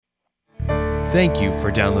Thank you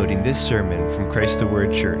for downloading this sermon from Christ the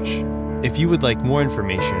Word Church. If you would like more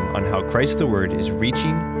information on how Christ the Word is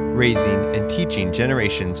reaching, raising, and teaching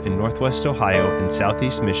generations in Northwest Ohio and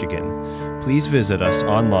Southeast Michigan, please visit us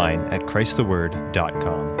online at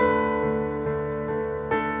christtheword.com.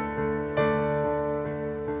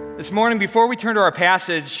 This morning, before we turn to our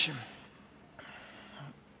passage,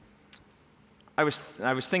 I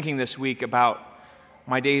was thinking this week about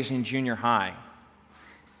my days in junior high.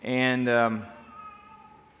 And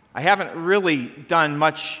I haven't really done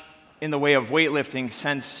much in the way of weightlifting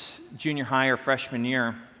since junior high or freshman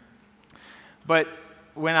year. But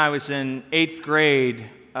when I was in 8th grade,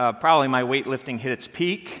 probably my weightlifting hit its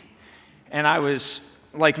peak. And I was,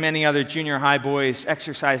 like many other junior high boys,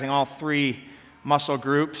 exercising all three muscle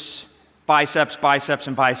groups: biceps, biceps,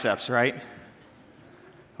 and biceps, right?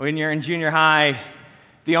 When you're in junior high,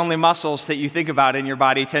 the only muscles that you think about in your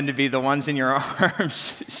body tend to be the ones in your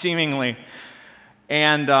arms, seemingly.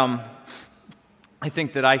 And I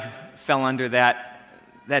think that I fell under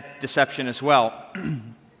that deception as well.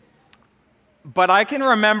 But I can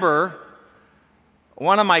remember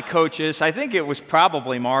one of my coaches, I think it was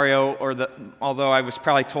probably Mario, although I was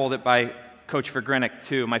probably told it by Coach Vergrinick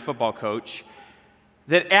too, my football coach,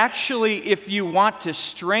 that actually if you want to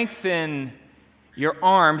strengthen your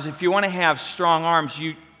arms, if you want to have strong arms,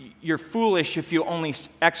 you're foolish if you only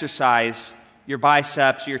exercise your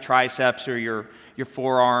biceps, your triceps, or your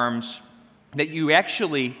forearms. That you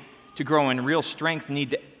actually, to grow in real strength,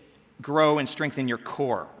 need to grow and strengthen your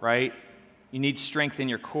core, right? You need strength in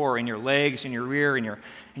your core, in your legs, in your rear, in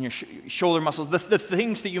your shoulder muscles. The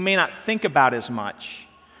things that you may not think about as much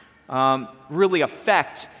really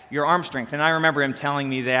affect your arm strength. And I remember him telling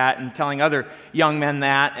me that and telling other young men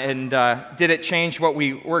that. And did it change what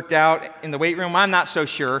we worked out in the weight room? I'm not so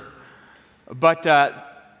sure. But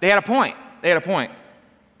they had a point.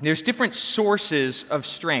 There's different sources of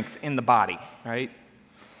strength in the body, right?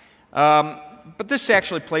 But this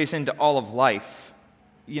actually plays into all of life.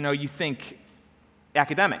 You know, you think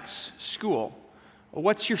academics, school. Well,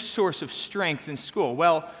 what's your source of strength in school?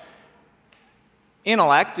 Well,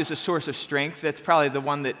 intellect is a source of strength. That's probably the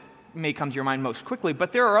one that may come to your mind most quickly.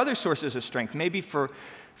 But there are other sources of strength. Maybe for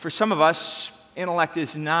some of us, intellect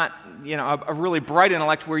is not, a really bright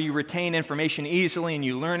intellect where you retain information easily and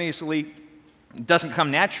you learn easily. It doesn't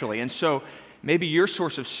come naturally. And so maybe your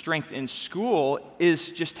source of strength in school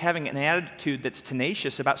is just having an attitude that's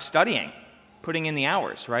tenacious about studying, putting in the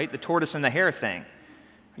hours, right? The tortoise and the hare thing.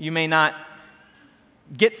 You may not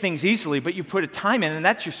get things easily, but you put a time in, and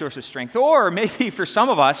that's your source of strength. Or maybe for some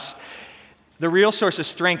of us, the real source of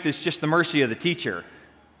strength is just the mercy of the teacher,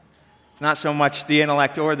 not so much the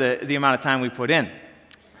intellect or the amount of time we put in.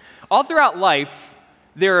 All throughout life,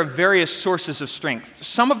 there are various sources of strength.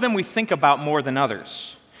 Some of them we think about more than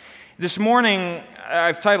others. This morning,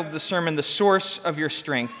 I've titled the sermon, "The Source of Your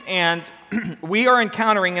Strength," and we are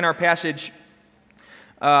encountering in our passage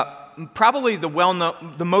probably the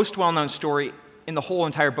most well-known story in the whole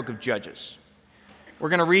entire book of Judges. We're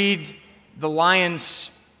going to read the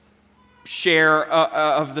lion's share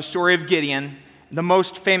of the story of Gideon, the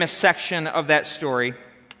most famous section of that story,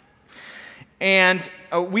 and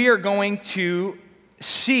we are going to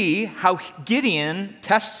see how Gideon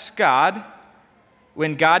tests God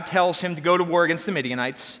when God tells him to go to war against the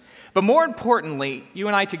Midianites. But more importantly, you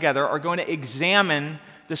and I together are going to examine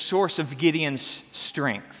the source of Gideon's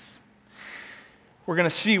strength. We're going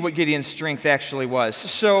to see what Gideon's strength actually was.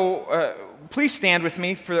 So please stand with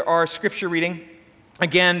me for our scripture reading.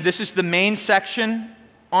 Again, this is the main section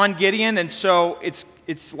on Gideon, and so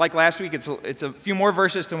it's like last week. It's a few more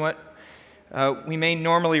verses than what we may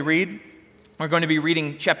normally read. We're going to be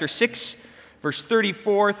reading chapter 6, verse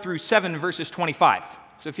 34 through 7, verses 25.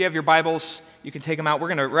 So if you have your Bibles, you can take them out. We're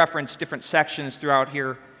going to reference different sections throughout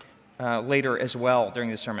here later as well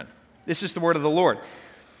during the sermon. This is the word of the Lord.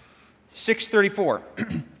 6:34.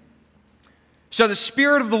 So the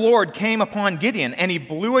Spirit of the Lord came upon Gideon, and he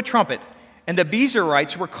blew a trumpet, and the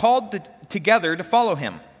Bezerites were called together to follow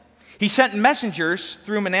him. He sent messengers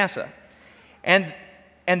through Manasseh, and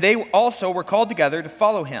they also were called together to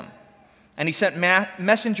follow him. And he sent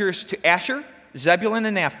messengers to Asher, Zebulun,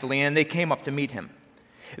 and Naphtali, and they came up to meet him.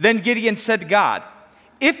 Then Gideon said to God,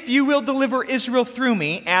 "If you will deliver Israel through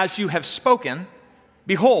me, as you have spoken,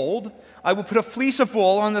 behold, I will put a fleece of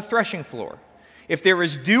wool on the threshing floor. If there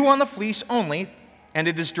is dew on the fleece only, and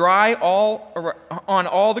it is dry on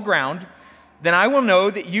all the ground, then I will know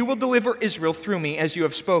that you will deliver Israel through me, as you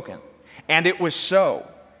have spoken." And it was so.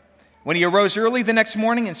 When he arose early the next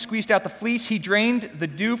morning and squeezed out the fleece, he drained the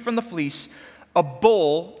dew from the fleece, a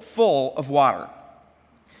bowl full of water.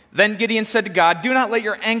 Then Gideon said to God, "Do not let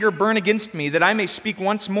your anger burn against me, that I may speak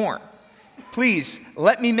once more. Please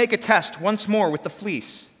let me make a test once more with the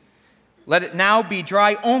fleece. Let it now be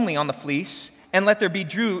dry only on the fleece, and let there be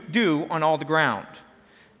dew on all the ground."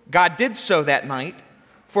 God did so that night,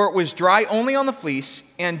 for it was dry only on the fleece,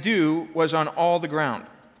 and dew was on all the ground.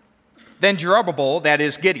 Then Jerubbaal, that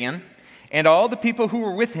is Gideon, and all the people who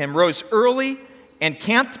were with him rose early and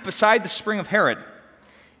camped beside the spring of Harod.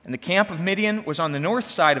 And the camp of Midian was on the north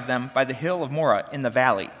side of them by the hill of Moreh in the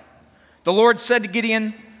valley. The Lord said to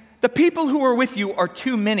Gideon, "The people who are with you are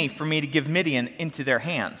too many for me to give Midian into their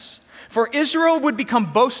hands. For Israel would become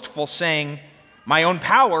boastful, saying, 'My own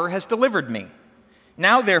power has delivered me.'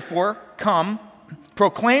 Now therefore, come,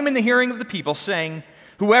 proclaim in the hearing of the people, saying,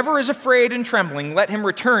 'Whoever is afraid and trembling, let him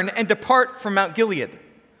return and depart from Mount Gilead.'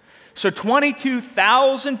 So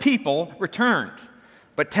 22,000 people returned,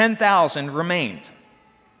 but 10,000 remained.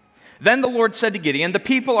 Then the Lord said to Gideon, 'The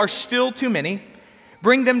people are still too many.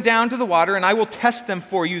 Bring them down to the water, and I will test them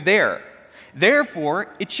for you there.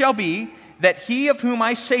 Therefore it shall be that he of whom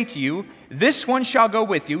I say to you, this one shall go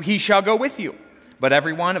with you, he shall go with you. But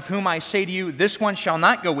everyone of whom I say to you, this one shall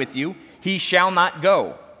not go with you, he shall not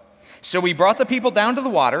go.' So we brought the people down to the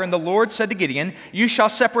water, and the Lord said to Gideon, 'You shall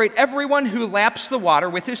separate everyone who laps the water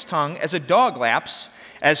with his tongue as a dog laps,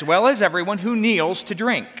 as well as everyone who kneels to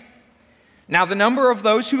drink.' Now the number of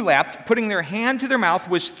those who lapped, putting their hand to their mouth,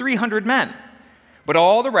 was 300 men. But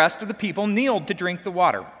all the rest of the people kneeled to drink the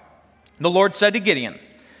water. The Lord said to Gideon,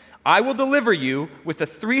 'I will deliver you with the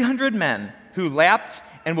 300 men who lapped,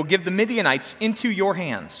 and will give the Midianites into your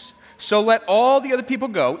hands. So let all the other people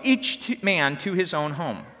go, each man to his own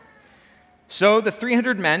home.' So the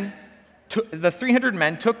 300 men took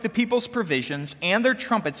the people's provisions and their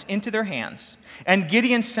trumpets into their hands. And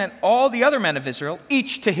Gideon sent all the other men of Israel,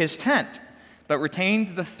 each to his tent, but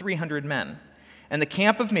retained the 300 men. And the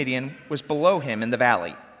camp of Midian was below him in the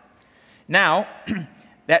valley. Now,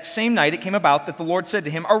 that same night it came about that the Lord said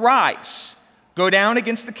to him, 'Arise, go down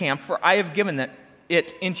against the camp, for I have given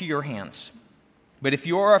it into your hands. But if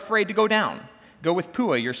you are afraid to go down, go with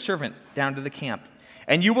Pua, your servant, down to the camp.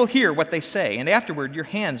 And you will hear what they say, and afterward your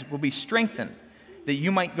hands will be strengthened, that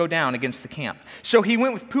you might go down against the camp.' So he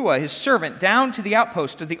went with Pua, his servant, down to the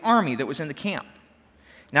outpost of the army that was in the camp.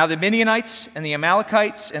 Now the Midianites and the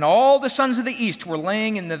Amalekites and all the sons of the east were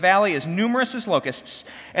laying in the valley as numerous as locusts,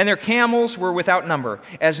 and their camels were without number,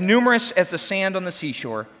 as numerous as the sand on the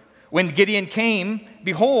seashore. When Gideon came,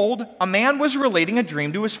 behold, a man was relating a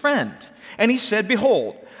dream to his friend. And he said,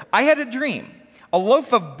 'Behold, I had a dream. A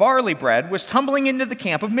loaf of barley bread was tumbling into the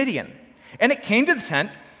camp of Midian. And it came to the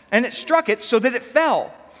tent, and it struck it so that it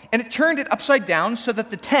fell. And it turned it upside down so that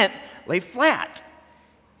the tent lay flat.'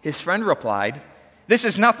 His friend replied, 'This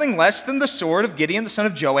is nothing less than the sword of Gideon, the son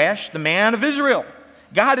of Joash, the man of Israel.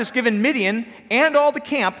 God has given Midian and all the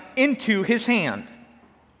camp into his hand.'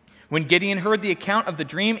 When Gideon heard the account of the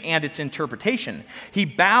dream and its interpretation, he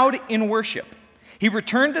bowed in worship. He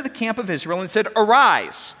returned to the camp of Israel and said,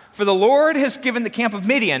 'Arise, for the Lord has given the camp of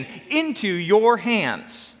Midian into your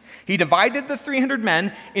hands.' He divided the 300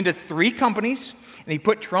 men into 3 companies, and he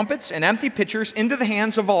put trumpets and empty pitchers into the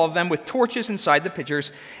hands of all of them with torches inside the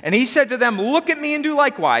pitchers. And he said to them, 'Look at me and do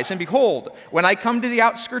likewise. And behold, when I come to the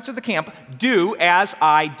outskirts of the camp, do as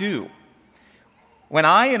I do. When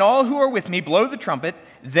I and all who are with me blow the trumpet,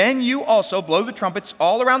 then you also blow the trumpets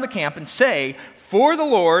all around the camp and say, for the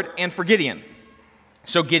Lord and for Gideon.'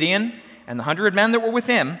 So Gideon and the 100 men that were with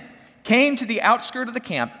him came to the outskirt of the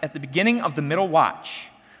camp at the beginning of the middle watch,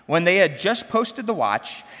 when they had just posted the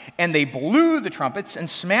watch, and they blew the trumpets and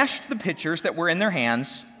smashed the pitchers that were in their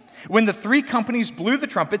hands. When the 3 companies blew the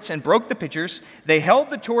trumpets and broke the pitchers, they held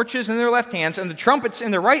the torches in their left hands and the trumpets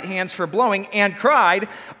in their right hands for blowing, and cried,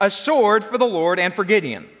 'A sword for the Lord and for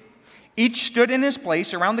Gideon.' Each stood in his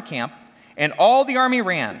place around the camp, and all the army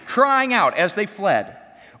ran, crying out as they fled.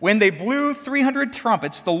 When they blew 300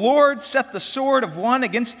 trumpets, the Lord set the sword of one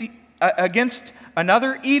against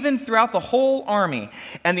another, even throughout the whole army.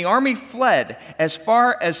 And the army fled as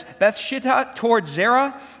far as Bethshittah toward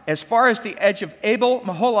Zerah, as far as the edge of Abel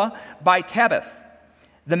Meholah by Tabbath.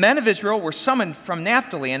 The men of Israel were summoned from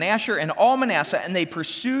Naphtali and Asher and all Manasseh, and they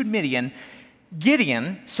pursued Midian.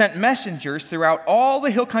 Gideon sent messengers throughout all the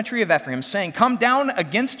hill country of Ephraim, saying, 'Come down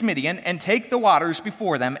against Midian and take the waters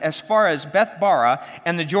before them as far as Beth-barah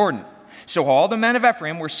and the Jordan.' So all the men of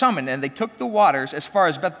Ephraim were summoned, and they took the waters as far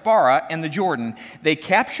as Beth-barah and the Jordan. They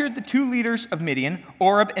captured the 2 leaders of Midian,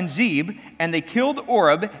 Oreb and Zeb, and they killed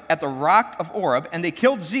Oreb at the rock of Oreb, and they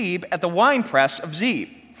killed Zeb at the winepress of Zeb.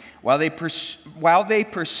 While they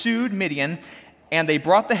pursued Midian, and they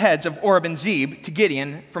brought the heads of Oreb and Zeb to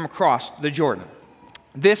Gideon from across the Jordan."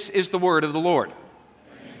 This is the word of the Lord.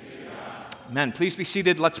 Amen. Please be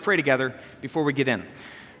seated. Let's pray together before we get in.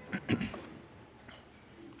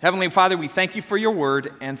 Heavenly Father, we thank you for your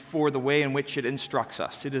word and for the way in which it instructs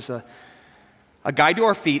us. It is a guide to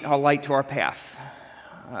our feet, a light to our path.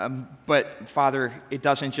 But Father, it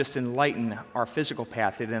doesn't just enlighten our physical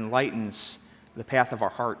path, it enlightens the path of our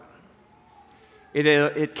heart.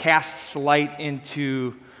 It casts light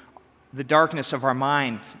into the darkness of our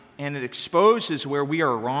mind, and it exposes where we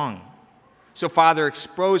are wrong. So, Father,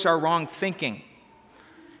 expose our wrong thinking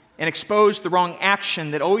and expose the wrong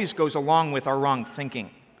action that always goes along with our wrong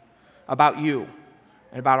thinking about you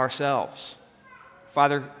and about ourselves.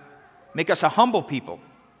 Father, make us a humble people.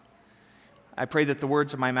 I pray that the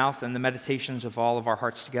words of my mouth and the meditations of all of our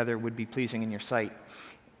hearts together would be pleasing in your sight.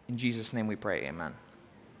 In Jesus' name we pray, amen.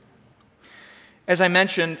 As I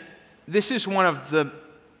mentioned, this is one of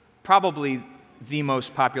probably the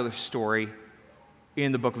most popular story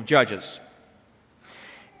in the book of Judges.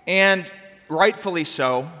 And rightfully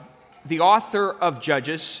so, the author of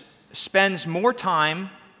Judges spends more time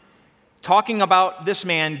talking about this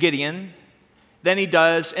man, Gideon, than he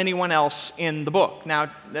does anyone else in the book.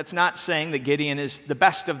 Now, that's not saying that Gideon is the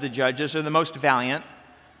best of the judges or the most valiant,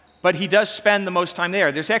 but he does spend the most time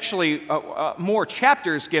there. There's actually more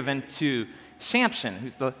chapters given to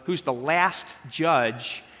Samson, who's the last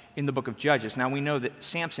judge in the book of Judges. Now, we know that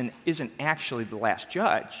Samson isn't actually the last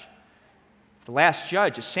judge. The last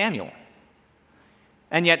judge is Samuel.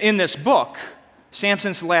 And yet in this book,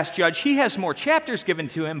 Samson's the last judge. He has more chapters given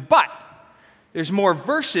to him, but there's more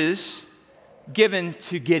verses given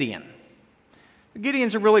to Gideon.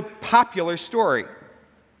 Gideon's a really popular story.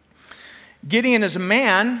 Gideon is a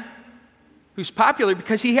man who's popular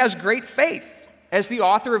because he has great faith, as the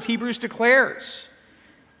author of Hebrews declares.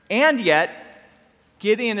 And yet,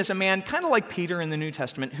 Gideon is a man kind of like Peter in the New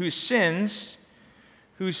Testament, whose sins,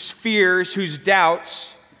 whose fears, whose doubts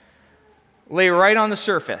lay right on the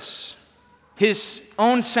surface. His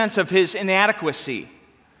own sense of his inadequacy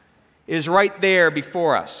is right there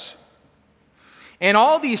before us. And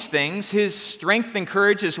all these things, his strength and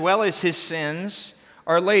courage as well as his sins,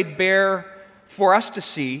 are laid bare for us to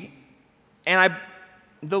see. And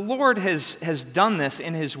the Lord has done this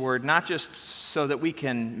in his word, not just so that we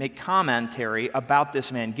can make commentary about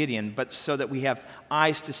this man Gideon, but so that we have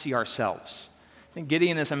eyes to see ourselves. I think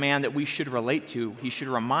Gideon is a man that we should relate to. He should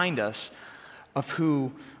remind us of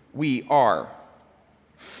who we are.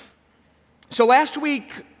 So last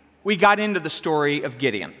week, we got into the story of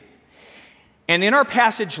Gideon. And in our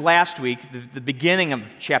passage last week, the beginning of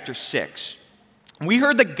chapter 6, we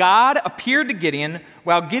heard that God appeared to Gideon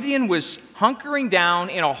while Gideon was hunkering down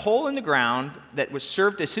in a hole in the ground that was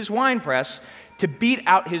served as his winepress to beat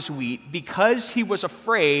out his wheat because he was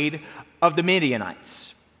afraid of the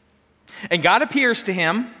Midianites. And God appears to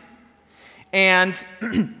him, and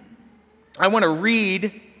I want to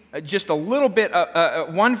read just a little bit,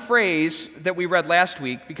 one phrase that we read last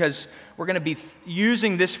week, because we're going to be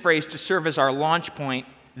using this phrase to serve as our launch point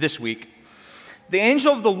this week. The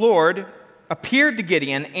angel of the Lord appeared to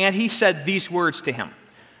Gideon, and he said these words to him: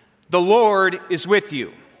 "The Lord is with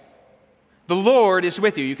you. The Lord is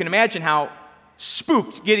with you." You can imagine how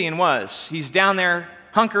spooked Gideon was. He's down there,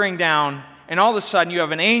 hunkering down, and all of a sudden you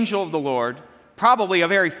have an angel of the Lord, probably a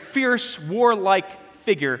very fierce, warlike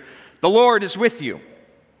figure. "The Lord is with you."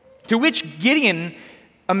 To which Gideon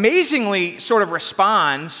amazingly sort of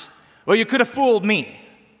responds, "Well, you could have fooled me."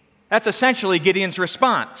 That's essentially Gideon's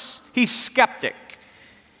response. He's skeptic.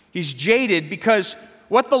 He's jaded because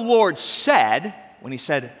what the Lord said, when he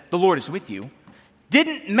said, "The Lord is with you,"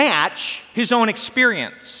 didn't match his own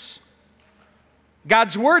experience.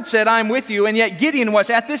 God's word said, "I'm with you," and yet Gideon was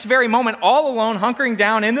at this very moment all alone, hunkering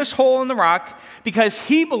down in this hole in the rock because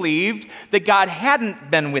he believed that God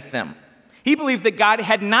hadn't been with them. He believed that God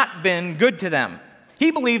had not been good to them.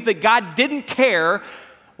 He believed that God didn't care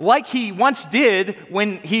like he once did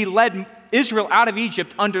when he led Israel out of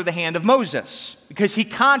Egypt under the hand of Moses, because he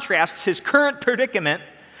contrasts his current predicament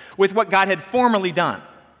with what God had formerly done.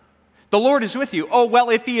 The Lord is with you. Oh, well,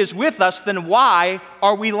 if he is with us, then why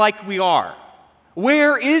are we like we are?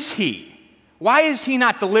 Where is he? Why has he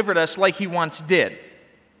not delivered us like he once did?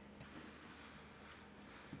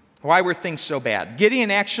 Why were things so bad? Gideon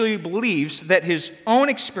actually believes that his own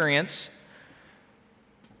experience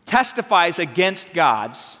testifies against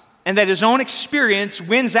God's, and that his own experience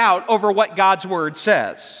wins out over what God's word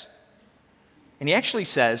says. And he actually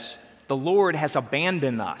says, "The Lord has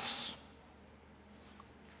abandoned us."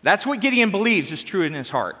 That's what Gideon believes is true in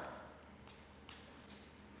his heart.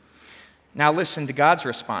 Now listen to God's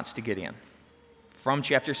response to Gideon. From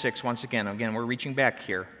chapter 6, once again. Again, we're reaching back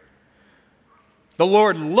here. The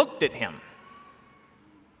Lord looked at him.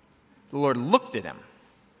 The Lord looked at him.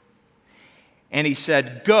 And he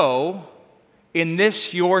said, "Go in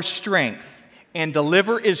this your strength and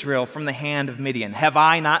deliver Israel from the hand of Midian. Have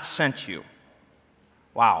I not sent you?"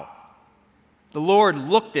 Wow. The Lord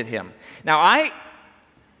looked at him. Now, I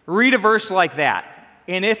read a verse like that,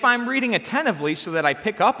 and if I'm reading attentively so that I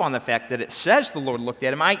pick up on the fact that it says the Lord looked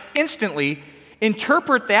at him, I instantly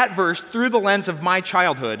interpret that verse through the lens of my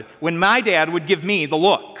childhood when my dad would give me the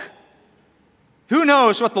look. Who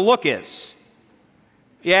knows what the look is?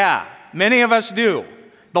 Yeah, many of us do.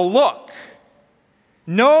 The look.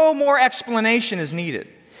 No more explanation is needed.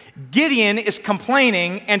 Gideon is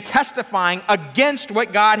complaining and testifying against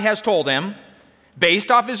what God has told him,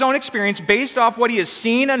 based off his own experience, based off what he has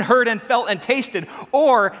seen and heard and felt and tasted,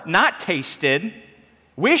 or not tasted,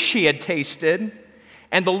 wish he had tasted.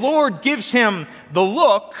 And the Lord gives him the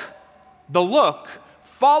look,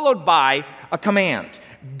 followed by a command.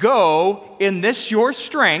 Go in this your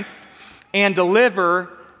strength and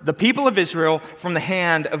deliver the people of Israel from the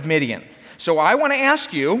hand of Midian. So I want to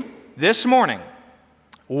ask you this morning,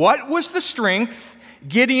 what was the strength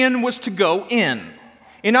Gideon was to go in?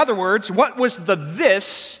 In other words, what was the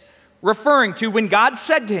this referring to when God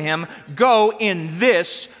said to him, "Go in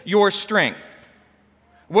this your strength"?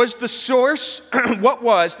 What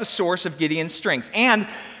was the source of Gideon's strength? And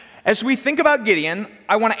as we think about Gideon,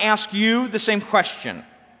 I want to ask you the same question.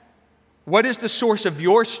 What is the source of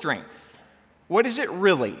your strength? What is it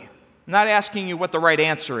really? I'm not asking you what the right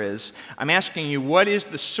answer is. I'm asking you, what is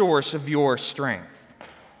the source of your strength?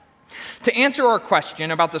 To answer our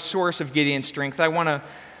question about the source of Gideon's strength, I want to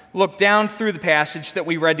look down through the passage that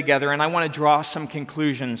we read together, and I want to draw some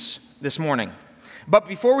conclusions this morning. But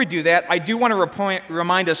before we do that, I do want to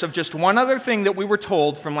remind us of just one other thing that we were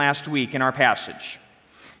told from last week in our passage.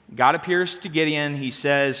 God appears to Gideon. He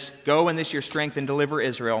says, "Go in this your strength and deliver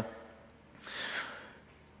Israel."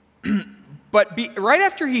 But right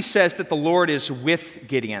after he says that the Lord is with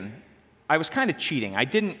Gideon, I was kind of cheating. I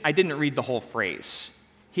didn't read the whole phrase.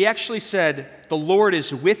 He actually said, "The Lord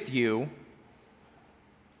is with you,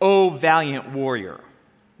 O valiant warrior."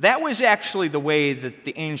 That was actually the way that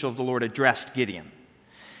the angel of the Lord addressed Gideon.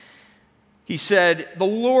 He said, "The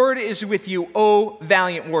Lord is with you, O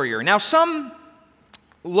valiant warrior." Now, some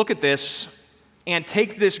look at this and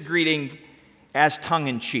take this greeting as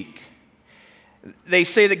tongue-in-cheek. They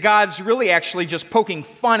say that God's really actually just poking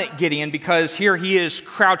fun at Gideon because here he is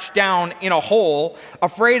crouched down in a hole,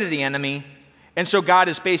 afraid of the enemy, and so God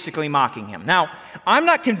is basically mocking him. Now, I'm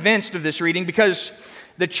not convinced of this reading because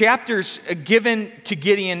the chapters given to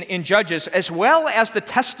Gideon in Judges, as well as the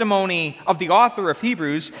testimony of the author of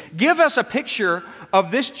Hebrews, give us a picture of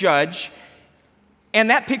this judge, and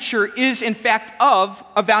that picture is, in fact, of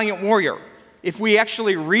a valiant warrior. If we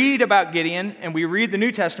actually read about Gideon, and we read the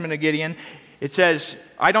New Testament of Gideon, it says,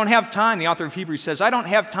 I don't have time, the author of Hebrews says, I don't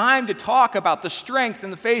have time to talk about the strength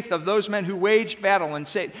and the faith of those men who waged battle and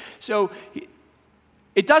saved. So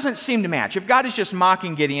it doesn't seem to match. If God is just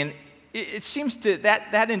mocking Gideon, it seems to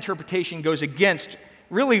that interpretation goes against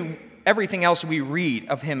really everything else we read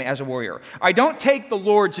of him as a warrior. I don't take the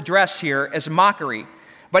Lord's address here as mockery,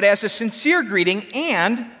 but as a sincere greeting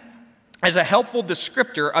and as a helpful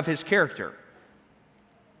descriptor of his character.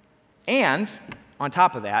 And on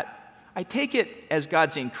top of that, I take it as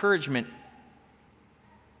God's encouragement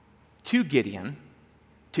to Gideon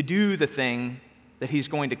to do the thing that he's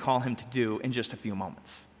going to call him to do in just a few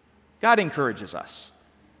moments. God encourages us.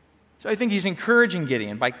 So I think he's encouraging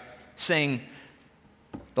Gideon by saying,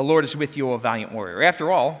 the Lord is with you, O valiant warrior.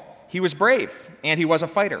 After all, he was brave and he was a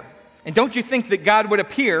fighter. And don't you think that God would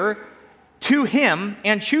appear to him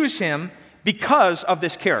and choose him because of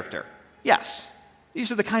this character? Yes,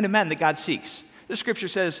 these are the kind of men that God seeks. The scripture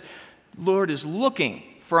says, the Lord is looking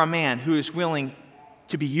for a man who is willing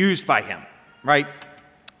to be used by him, right?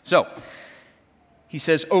 So, he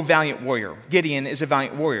says, O valiant warrior. Gideon is a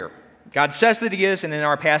valiant warrior. God says that he is, and in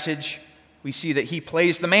our passage, we see that he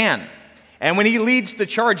plays the man. And when he leads the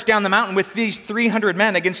charge down the mountain with these 300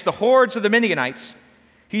 men against the hordes of the Midianites,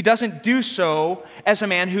 he doesn't do so as a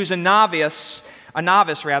man who's a novice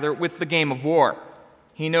with the game of war.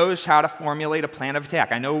 He knows how to formulate a plan of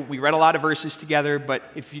attack. I know we read a lot of verses together, but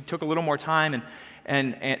if you took a little more time,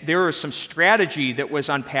 and there was some strategy that was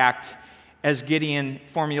unpacked as Gideon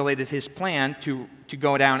formulated his plan to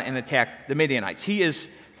go down and attack the Midianites. He is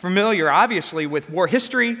familiar, obviously, with war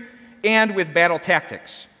history and with battle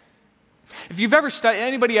tactics. If you've ever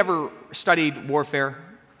anybody ever studied warfare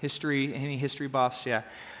history? Any history buffs? Yeah.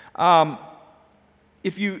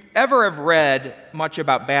 If you ever have read much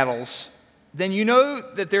about battles, then you know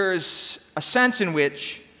that there is a sense in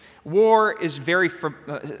which War is very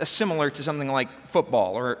similar to something like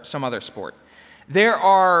football or some other sport. There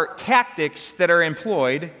are tactics that are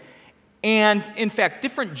employed, and in fact,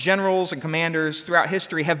 different generals and commanders throughout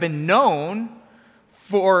history have been known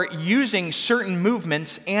for using certain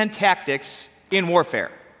movements and tactics in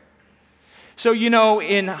warfare. So,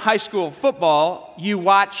 in high school football, you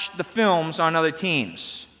watch the films on other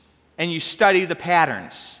teams, and you study the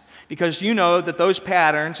patterns, because you know that those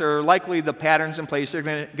patterns are likely the patterns in place that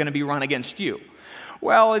are going to be run against you.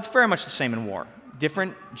 Well, it's very much the same in war.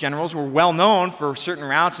 Different generals were well known for certain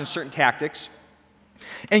routes and certain tactics.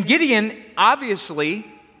 And Gideon obviously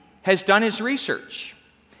has done his research,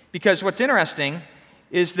 because what's interesting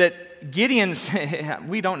is that Gideon's,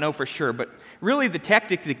 we don't know for sure, but really the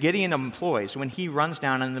tactic that Gideon employs when he runs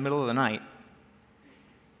down in the middle of the night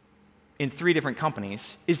in 3 different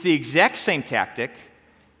companies is the exact same tactic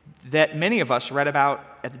that many of us read about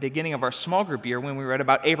at the beginning of our small group year when we read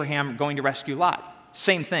about Abraham going to rescue Lot.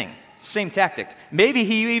 Same thing, same tactic. Maybe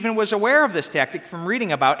he even was aware of this tactic from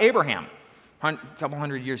reading about Abraham a couple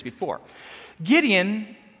hundred years before.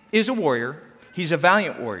 Gideon is a warrior. He's a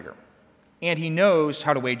valiant warrior, and he knows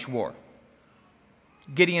how to wage war.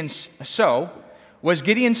 Was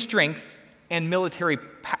Gideon's strength and military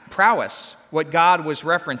prowess what God was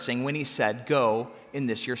referencing when he said, "Go in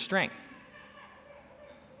this your strength"?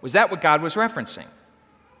 Was that what God was referencing?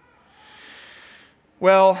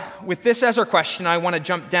 Well, with this as our question, I want to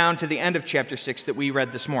jump down to the end of chapter 6 that we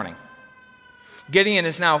read this morning. Gideon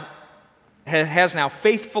has now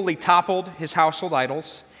faithfully toppled his household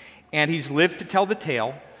idols, and he's lived to tell the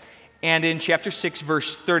tale. And in chapter 6,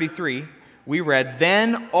 verse 33, we read,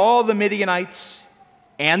 "Then all the Midianites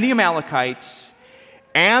and the Amalekites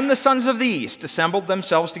and the sons of the east assembled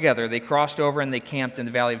themselves together. They crossed over and they camped in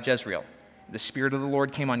the valley of Jezreel. The Spirit of the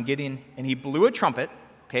Lord came on Gideon, and he blew a trumpet."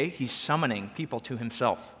 Okay, he's summoning people to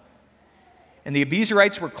himself. "And the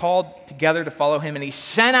Abiezrites were called together to follow him, and he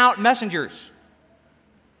sent out messengers.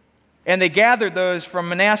 And they gathered those from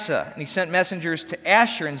Manasseh, and he sent messengers to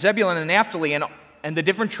Asher and Zebulun and Naphtali, and the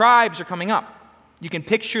different tribes are coming up." You can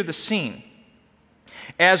picture the scene.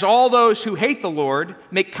 As all those who hate the Lord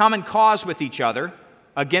make common cause with each other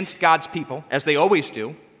against God's people, as they always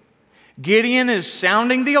do, Gideon is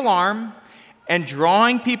sounding the alarm and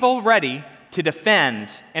drawing people ready to defend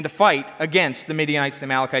and to fight against the Midianites, the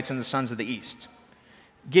Amalekites, and the sons of the east.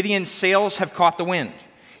 Gideon's sails have caught the wind.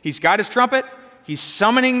 He's got his trumpet. He's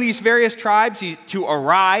summoning these various tribes to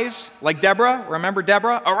arise, like Deborah. Remember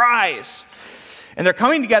Deborah? Arise. And they're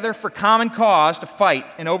coming together for common cause to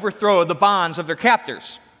fight and overthrow the bonds of their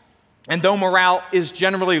captors. And though morale is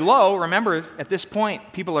generally low, remember, at this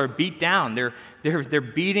point, people are beat down. They're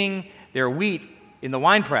beating their wheat in the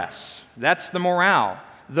winepress. That's the morale.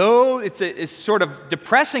 Though it's sort of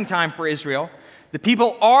depressing time for Israel, the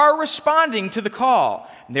people are responding to the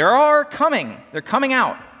call. They're coming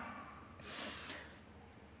out.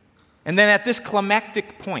 And then at this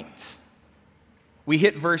climactic point, we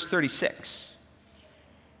hit verse 36.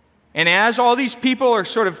 And as all these people are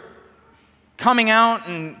sort of coming out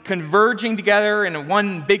and converging together in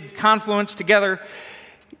one big confluence together,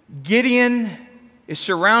 Gideon is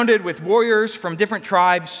surrounded with warriors from different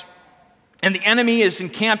tribes, and the enemy is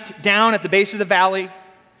encamped down at the base of the valley.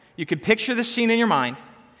 You can picture the scene in your mind.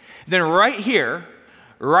 Then right here,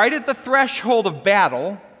 right at the threshold of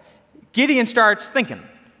battle, Gideon starts thinking.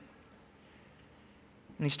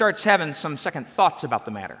 And he starts having some second thoughts about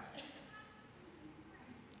the matter.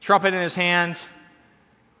 Trumpet in his hand,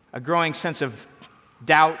 a growing sense of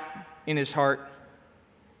doubt in his heart.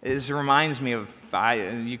 This reminds me of,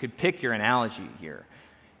 you could pick your analogy here.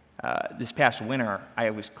 This past winter, I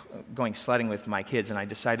was going sledding with my kids, and I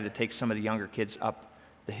decided to take some of the younger kids up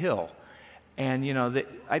the hill. And,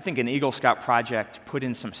 I think an Eagle Scout project put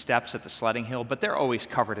in some steps at the sledding hill, but they're always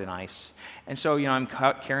covered in ice. And so, I'm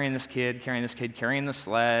carrying this kid, carrying the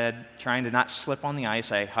sled, trying to not slip on the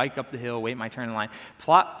ice. I hike up the hill, wait my turn in line,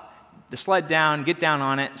 plop the sled down, get down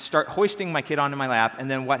on it, start hoisting my kid onto my lap,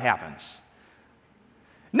 and then what happens?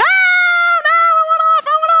 No, I went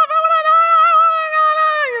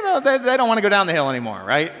off. They don't want to go down the hill anymore,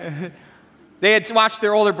 right? They had watched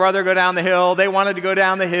their older brother go down the hill. They wanted to go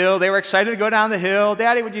down the hill. They were excited to go down the hill.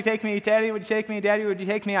 Daddy, would you take me? Daddy, would you take me? Daddy, would you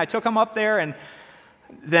take me? I took them up there, and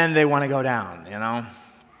then they want to go down,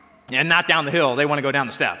 And not down the hill. They want to go down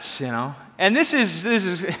the steps, And this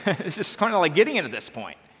is kind of like Gideon at this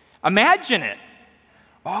point. Imagine it.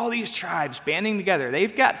 All these tribes banding together.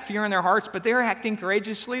 They've got fear in their hearts, but they're acting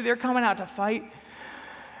courageously. They're coming out to fight.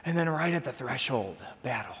 And then right at the threshold,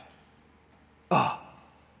 battle. Oh,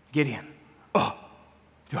 Gideon. Oh,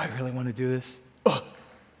 do I really want to do this? Oh,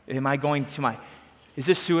 is Is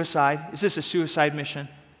this suicide? Is this a suicide mission?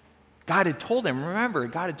 God had told him, remember,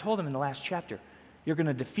 God had told him in the last chapter, you're going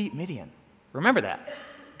to defeat Midian. Remember that.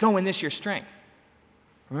 Go in this your strength.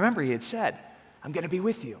 Remember, he had said, I'm going to be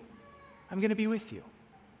with you. I'm going to be with you.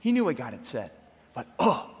 He knew what God had said. But,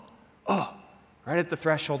 right at the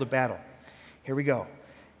threshold of battle. Here we go.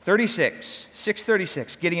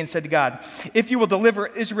 6:36, Gideon said to God, if you will deliver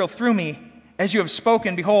Israel through me, as you have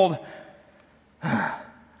spoken, behold,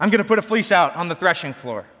 I'm going to put a fleece out on the threshing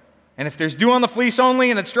floor. And if there's dew on the fleece only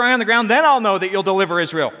and it's dry on the ground, then I'll know that you'll deliver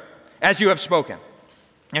Israel, as you have spoken.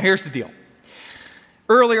 Now here's the deal.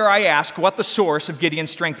 Earlier I asked what the source of Gideon's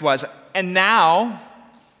strength was, and now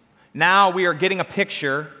we are getting a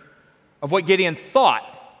picture of what Gideon thought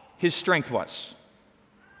his strength was.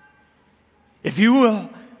 If you're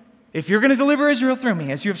going to deliver Israel through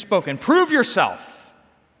me, as you have spoken, prove yourself.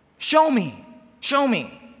 Show me.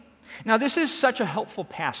 Now, this is such a helpful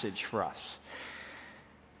passage for us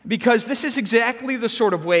because this is exactly the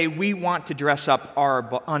sort of way we want to dress up our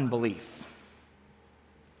unbelief.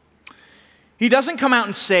 He doesn't come out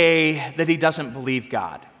and say that he doesn't believe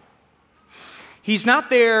God. He's not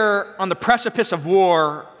there on the precipice of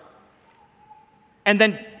war and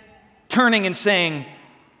then turning and saying,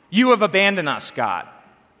 you have abandoned us, God.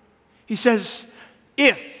 He says,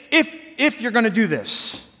 if you're going to do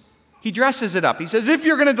this, he dresses it up. He says, if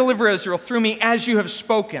you're going to deliver Israel through me as you have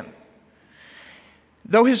spoken.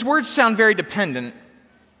 Though his words sound very dependent,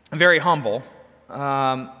 very humble,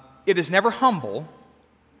 it is never humble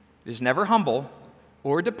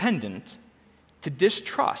or dependent to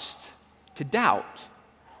distrust, to doubt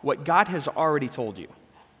what God has already told you.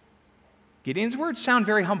 Gideon's words sound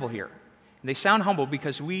very humble here. They sound humble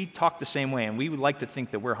because we talk the same way and we would like to think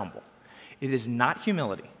that we're humble. It is not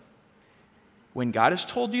humility. When God has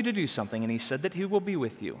told you to do something and he said that he will be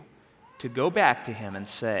with you, to go back to him and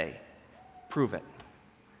say, prove it.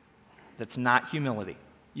 That's not humility.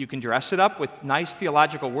 You can dress it up with nice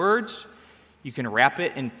theological words. You can wrap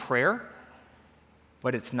it in prayer,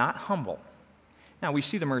 but it's not humble. Now, we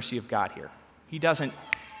see the mercy of God here. He doesn't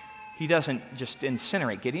just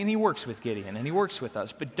incinerate Gideon. He works with Gideon, and he works with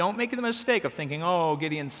us. But don't make the mistake of thinking, oh,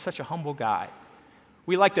 Gideon's such a humble guy.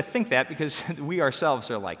 We like to think that because we ourselves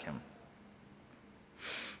are like him.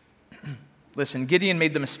 Listen, Gideon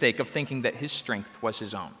made the mistake of thinking that his strength was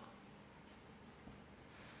his own.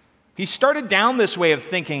 He started down this way of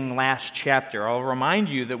thinking last chapter. I'll remind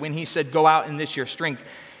you that when he said, go out in this your strength,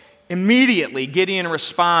 immediately Gideon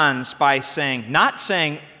responds by not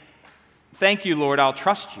saying, thank you, Lord, I'll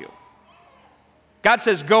trust you. God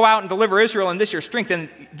says, go out and deliver Israel in this your strength. And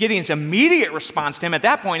Gideon's immediate response to him at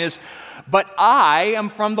that point is, but I am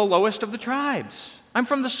from the lowest of the tribes. I'm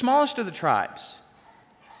from the smallest of the tribes.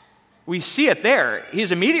 We see it there.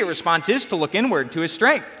 His immediate response is to look inward to his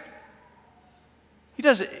strength.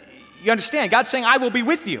 You understand? God's saying, I will be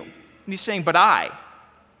with you. And he's saying, but I,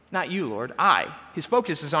 not you, Lord, I. His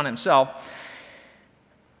focus is on himself.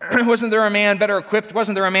 Wasn't there a man better equipped?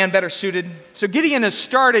 Wasn't there a man better suited? So Gideon has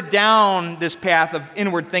started down this path of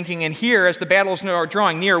inward thinking, and here, as the battles are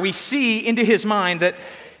drawing near, we see into his mind that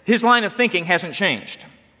his line of thinking hasn't changed.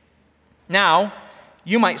 Now,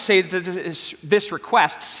 you might say that this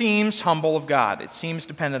request seems humble of God. It seems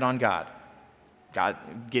dependent on God.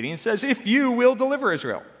 Gideon says, if you will deliver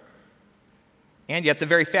Israel. And yet the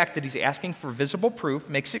very fact that he's asking for visible proof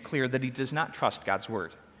makes it clear that he does not trust God's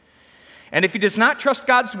word. And if he does not trust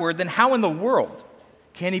God's word, then how in the world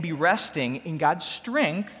can he be resting in God's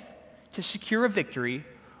strength to secure a victory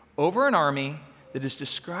over an army that is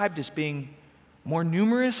described as being more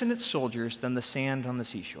numerous in its soldiers than the sand on the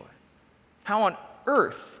seashore? How on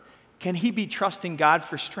earth can he be trusting God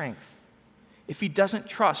for strength if he doesn't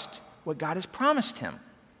trust what God has promised him?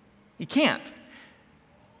 He can't.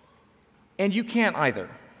 And you can't either.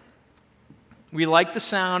 We like the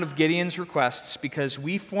sound of Gideon's requests because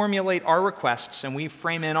we formulate our requests and we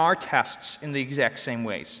frame in our tests in the exact same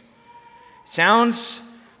ways. It sounds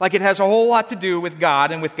like it has a whole lot to do with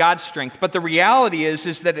God and with God's strength, but the reality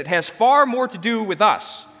is that it has far more to do with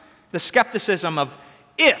us. The skepticism of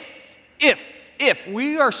if.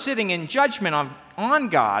 We are sitting in judgment on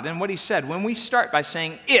God and what he said when we start by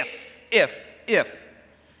saying if.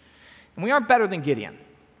 And we aren't better than Gideon.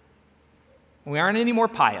 We aren't any more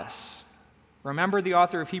pious. Remember, the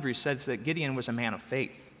author of Hebrews says that Gideon was a man of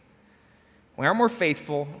faith. We aren't more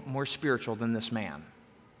faithful, more spiritual than this man.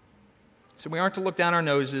 So we aren't to look down our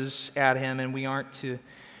noses at him, and we aren't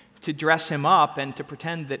to dress him up and to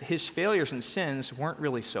pretend that his failures and sins weren't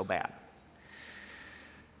really so bad.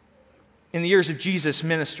 In the years of Jesus'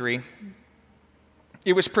 ministry,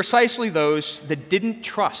 it was precisely those that didn't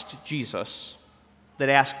trust Jesus that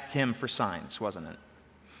asked him for signs, wasn't it?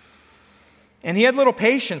 And he had little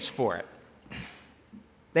patience for it.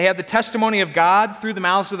 They had the testimony of God through the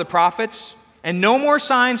mouths of the prophets, and no more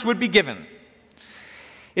signs would be given.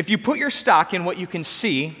 If you put your stock in what you can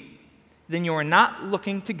see, then you are not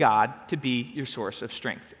looking to God to be your source of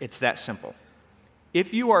strength. It's that simple.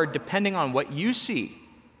 If you are depending on what you see,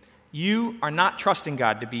 you are not trusting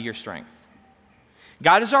God to be your strength.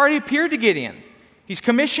 God has already appeared to Gideon. He's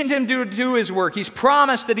commissioned him to do his work. He's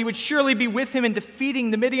promised that he would surely be with him in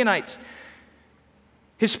defeating the Midianites.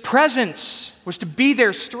 His presence was to be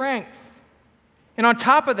their strength. And on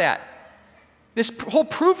top of that, this whole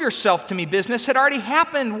prove yourself to me business had already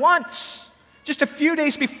happened once, just a few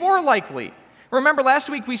days before likely. Remember last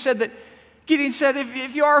week we said that Gideon said,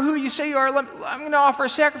 if you are who you say you are, I'm going to offer a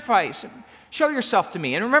sacrifice. Show yourself to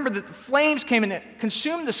me. And remember that the flames came and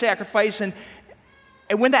consumed the sacrifice. And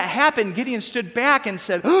when that happened, Gideon stood back and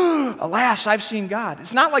said, alas, I've seen God.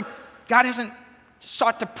 It's not like God hasn't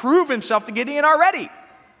sought to prove himself to Gideon already.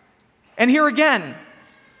 And here again,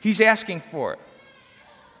 he's asking for it.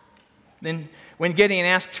 Then when Gideon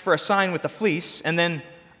asked for a sign with the fleece, and then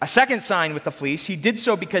a second sign with the fleece, he did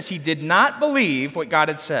so because he did not believe what God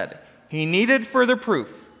had said. He needed further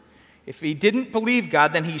proof. If he didn't believe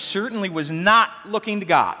God, then he certainly was not looking to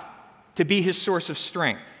God to be his source of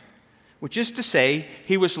strength, which is to say,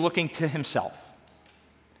 he was looking to himself.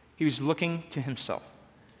 He was looking to himself.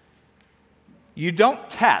 You don't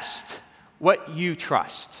test what you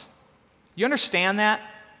trust. You understand that?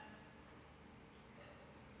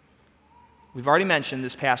 We've already mentioned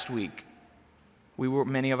this past week,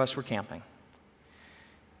 many of us were camping.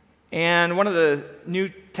 And one of the new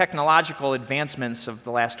technological advancements of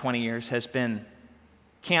the last 20 years has been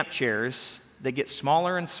camp chairs that get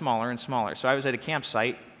smaller and smaller and smaller. So I was at a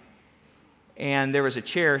campsite, and there was a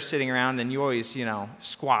chair sitting around, and you always,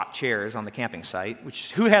 squat chairs on the camping site,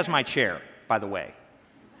 who has my chair, by the way?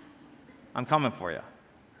 I'm coming for you.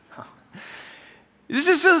 This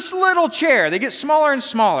is this little chair. They get smaller and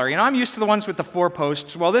smaller. I'm used to the ones with the 4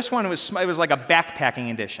 posts. Well, this one was like a backpacking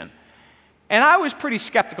edition. And I was pretty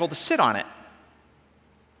skeptical to sit on it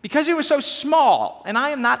because it was so small, and I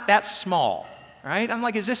am not that small, right? I'm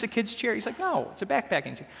like, is this a kid's chair? He's like, no, it's a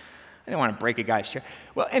backpacking chair. I didn't want to break a guy's chair.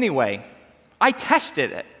 Well, anyway, I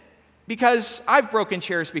tested it because I've broken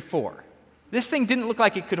chairs before. This thing didn't look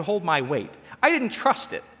like it could hold my weight. I didn't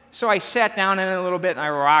trust it. So I sat down in it a little bit, and I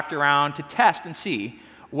rocked around to test and see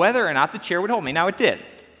whether or not the chair would hold me. Now, it did.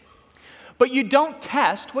 But you don't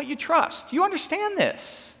test what you trust. You understand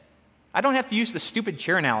this. I don't have to use the stupid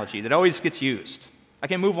chair analogy that always gets used. I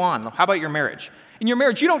can move on. How about your marriage? In your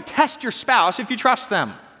marriage, you don't test your spouse if you trust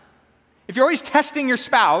them. If you're always testing your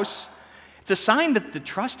spouse, it's a sign that the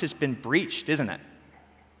trust has been breached, isn't it?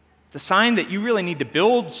 It's a sign that you really need to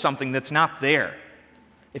build something that's not there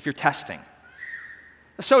if you're testing.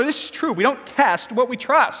 So this is true. We don't test what we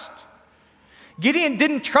trust. Gideon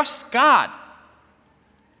didn't trust God,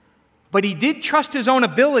 but he did trust his own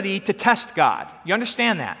ability to test God. You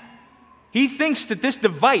understand that? He thinks that this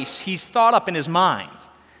device he's thought up in his mind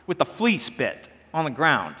with the fleece bit on the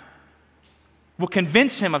ground will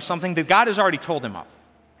convince him of something that God has already told him of.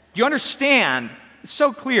 Do you understand? It's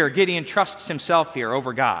so clear Gideon trusts himself here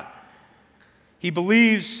over God. He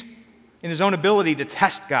believes in his own ability to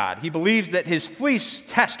test God. He believes that his fleece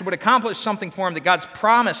test would accomplish something for him that God's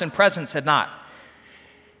promise and presence had not.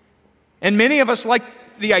 And many of us like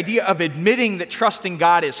the idea of admitting that trusting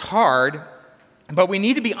God is hard, but we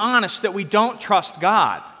need to be honest that we don't trust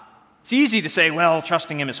God. It's easy to say, well,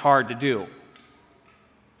 trusting him is hard to do.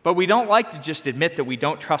 But we don't like to just admit that we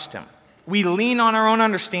don't trust him. We lean on our own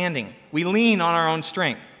understanding. We lean on our own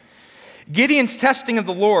strength. Gideon's testing of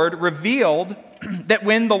the Lord revealed that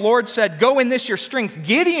when the Lord said, go in this your strength,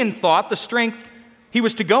 Gideon thought the strength he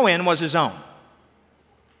was to go in was his own.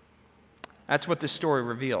 That's what this story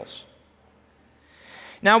reveals.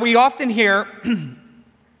 Now, we often hear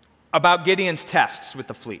about Gideon's tests with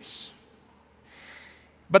the fleece.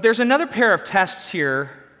 But there's another pair of tests here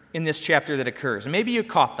in this chapter that occurs, and maybe you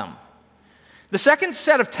caught them. The second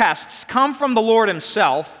set of tests come from the Lord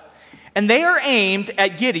himself, and they are aimed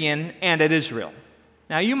at Gideon and at Israel.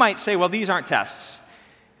 Now, you might say, well, these aren't tests.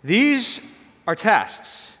 These are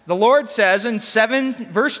tests. The Lord says in 7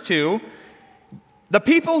 verse 2, the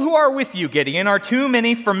people who are with you, Gideon, are too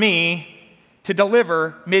many for me to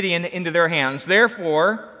deliver Midian into their hands.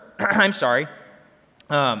 Therefore,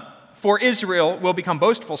 for Israel will become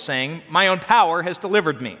boastful, saying, my own power has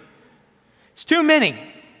delivered me. It's too many.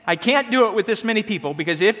 I can't do it with this many people,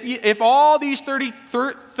 because if all these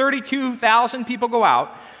 32,000 people go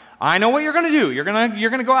out, I know what you're going to do. You're going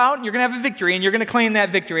to go out and you're going to have a victory, and you're going to claim that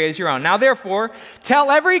victory as your own. Now, therefore,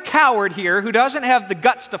 tell every coward here who doesn't have the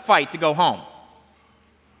guts to fight to go home.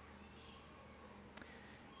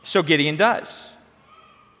 So Gideon does.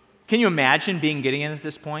 Can you imagine being Gideon at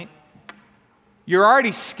this point? You're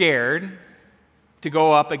already scared to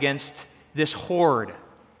go up against this horde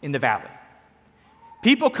in the valley.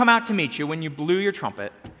 People come out to meet you when you blew your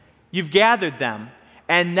trumpet. You've gathered them,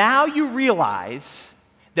 and now you realize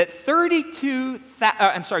that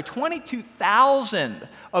 22,000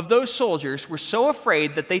 of those soldiers were so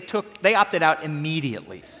afraid that they opted out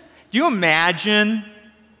immediately. Do you imagine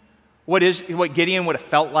what Gideon would have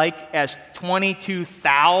felt like as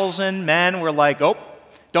 22,000 men were like, oh,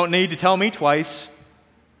 don't need to tell me twice.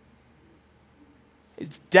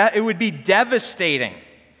 It would be devastating.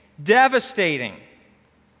 Devastating.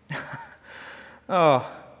 Oh,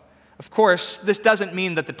 of course, this doesn't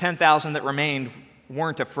mean that the 10,000 that remained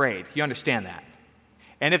weren't afraid. You understand that?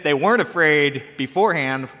 And if they weren't afraid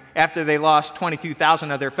beforehand, after they lost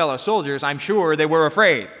 22,000 of their fellow soldiers, I'm sure they were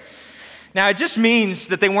afraid. Now, it just means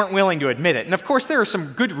that they weren't willing to admit it. And of course, there are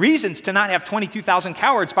some good reasons to not have 22,000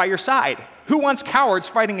 cowards by your side. Who wants cowards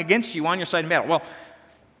fighting against you on your side of battle? Well,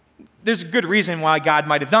 there's a good reason why God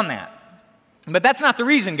might have done that. But that's not the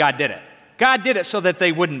reason God did it. God did it so that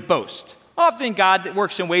they wouldn't boast. Often God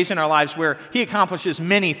works in ways in our lives where he accomplishes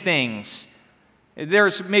many things.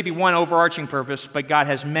 There's maybe one overarching purpose, but God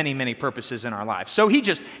has many, many purposes in our lives. So he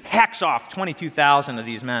just hacks off 22,000 of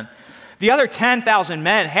these men. The other 10,000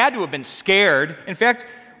 men had to have been scared. In fact,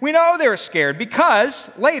 we know they were scared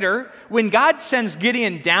because later, when God sends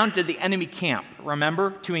Gideon down to the enemy camp,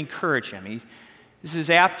 remember, to encourage him. This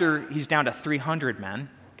is after he's down to 300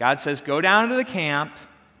 men. God says, go down to the camp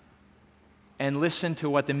and listen to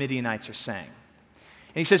what the Midianites are saying. And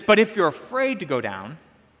he says, but if you're afraid to go down,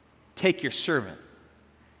 take your servant.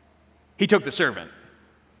 He took the servant,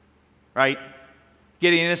 right?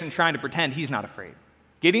 Gideon isn't trying to pretend he's not afraid.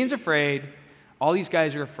 Gideon's afraid. All these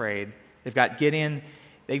guys are afraid. They've got Gideon.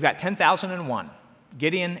 They've got 10,001.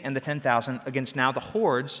 Gideon and the 10,000 against now the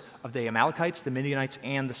hordes of the Amalekites, the Midianites,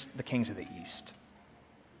 and the kings of the east.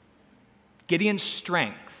 Gideon's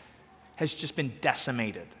strength has just been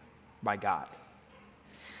decimated by God.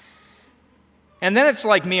 And then it's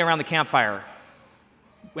like me around the campfire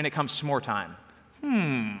when it comes to s'more time.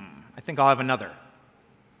 I think I'll have another.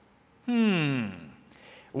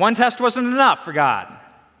 One test wasn't enough for God.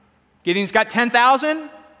 Gideon's got 10,000.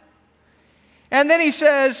 And then he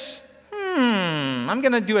says, I'm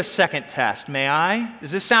going to do a second test, may I?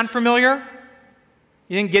 Does this sound familiar?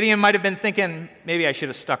 You think Gideon might have been thinking, maybe I should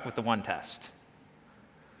have stuck with the one test.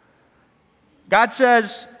 God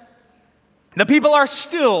says, the people are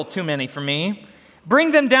still too many for me. Bring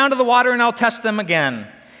them down to the water and I'll test them again.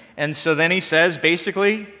 And so then he says,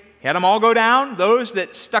 basically, he had them all go down. Those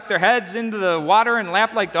that stuck their heads into the water and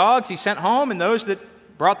lapped like dogs, he sent home. And those that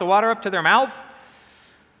brought the water up to their mouth,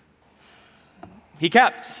 he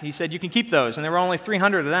kept. He said, you can keep those. And there were only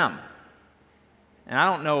 300 of them. And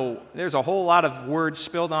I don't know, there's a whole lot of words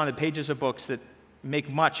spilled on the pages of books that make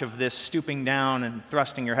much of this stooping down and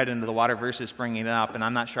thrusting your head into the water versus bringing it up. And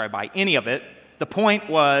I'm not sure I buy any of it. The point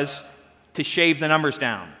was to shave the numbers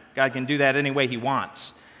down. God can do that any way he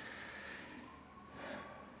wants.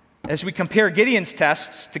 As we compare Gideon's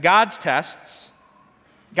tests to God's tests,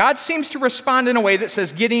 God seems to respond in a way that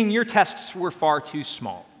says, Gideon, your tests were far too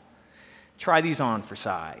small. Try these on for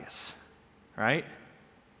size, right?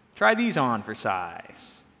 Try these on for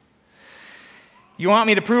size. You want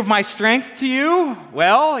me to prove my strength to you?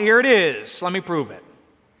 Well, here it is. Let me prove it.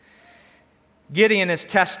 Gideon has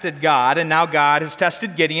tested God, and now God has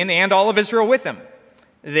tested Gideon and all of Israel with him.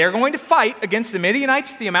 They're going to fight against the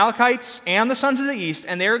Midianites, the Amalekites, and the sons of the east,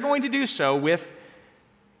 and they're going to do so with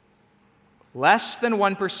less than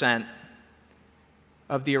 1%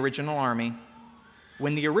 of the original army,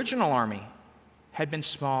 when the original army had been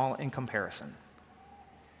small in comparison.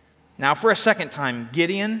 Now, for a second time,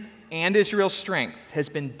 Gideon and Israel's strength has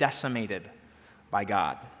been decimated by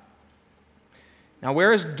God. Now,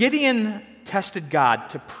 whereas Gideon tested God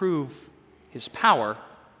to prove his power,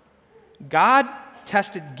 God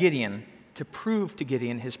tested Gideon to prove to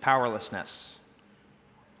Gideon his powerlessness.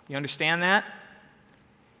 You understand that?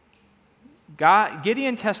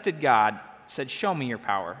 Gideon tested God, said, show me your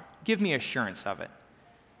power. Give me assurance of it.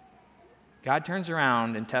 God turns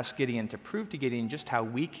around and tests Gideon to prove to Gideon just how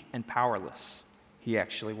weak and powerless he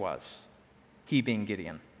actually was, he being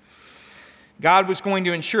Gideon. God was going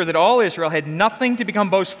to ensure that all Israel had nothing to become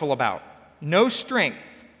boastful about, no strength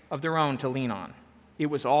of their own to lean on. It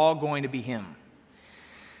was all going to be him.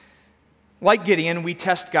 Like Gideon, we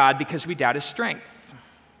test God because we doubt his strength.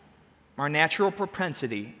 Our natural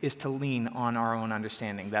propensity is to lean on our own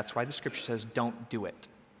understanding. That's why the Scripture says, don't do it.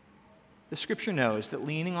 The Scripture knows that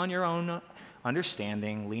leaning on your own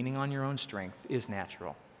understanding, leaning on your own strength is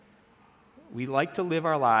natural. we like to live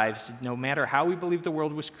our lives, no matter how we believe the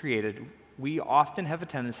world was created, we often have a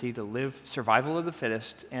tendency to live survival of the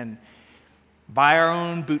fittest, and by our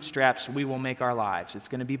own bootstraps, we will make our lives. It's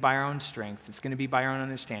going to be by our own strength. It's going to be by our own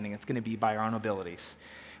understanding. It's going to be by our own abilities.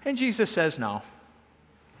 And Jesus says, no,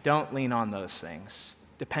 don't lean on those things.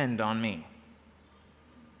 Depend on me.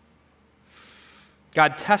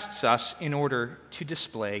 God tests us in order to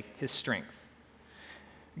display his strength.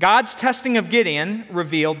 God's testing of Gideon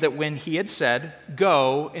revealed that when he had said,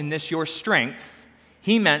 go in this your strength,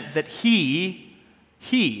 he meant that he,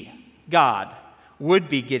 God, would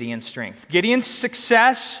be Gideon's strength. Gideon's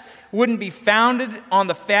success wouldn't be founded on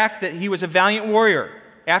the fact that he was a valiant warrior.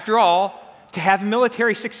 After all, to have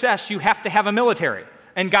military success, you have to have a military.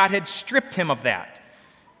 And God had stripped him of that.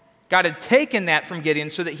 God had taken that from Gideon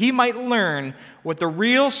so that he might learn what the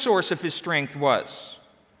real source of his strength was.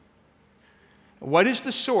 What is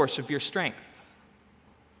the source of your strength?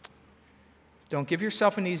 Don't give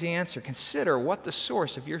yourself an easy answer. Consider what the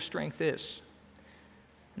source of your strength is.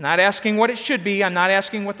 I'm not asking what it should be. I'm not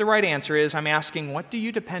asking what the right answer is. I'm asking, what do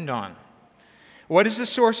you depend on? What is the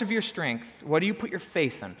source of your strength? What do you put your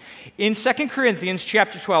faith in? In 2 Corinthians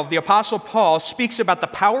chapter 12, the Apostle Paul speaks about the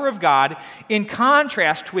power of God in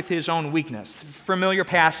contrast with his own weakness. Familiar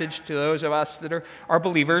passage to those of us that are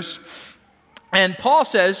believers. And Paul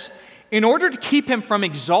says, in order to keep him from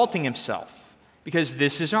exalting himself, because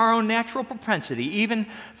this is our own natural propensity, even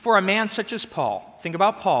for a man such as Paul. Think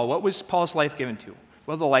about Paul. What was Paul's life given to?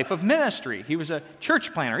 Well, the life of ministry. He was a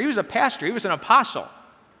church planner. He was a pastor. He was an apostle.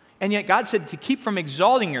 And yet God said to keep from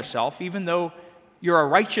exalting yourself, even though you're a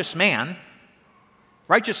righteous man.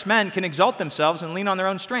 Righteous men can exalt themselves and lean on their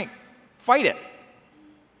own strength. Fight it.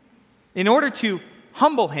 In order to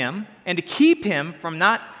humble him and to keep him from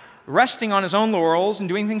not resting on his own laurels and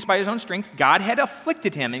doing things by his own strength, God had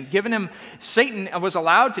afflicted him and given him, Satan was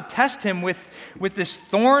allowed to test him with this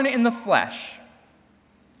thorn in the flesh.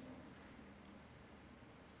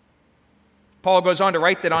 Paul goes on to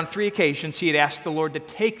write that on 3 occasions he had asked the Lord to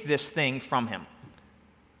take this thing from him.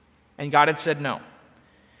 And God had said no.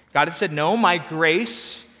 God had said, no, my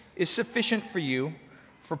grace is sufficient for you,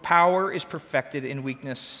 for power is perfected in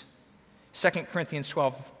weakness. 2 Corinthians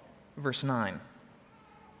 12, verse 9.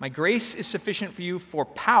 My grace is sufficient for you, for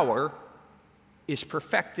power is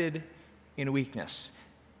perfected in weakness.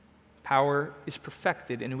 Power is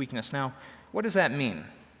perfected in weakness. Now, what does that mean?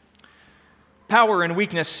 Power and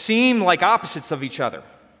weakness seem like opposites of each other.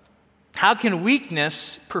 How can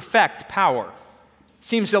weakness perfect power? It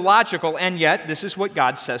seems illogical, and yet this is what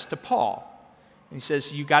God says to Paul. He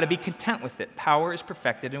says, you got to be content with it. Power is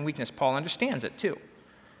perfected in weakness. Paul understands it too.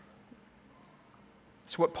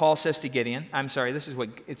 It's what Paul says to Gideon.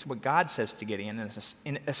 It's what God says to Gideon,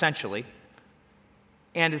 essentially.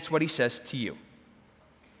 And it's what he says to you.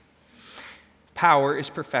 Power is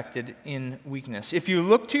perfected in weakness. If you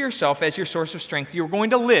look to yourself as your source of strength, you're going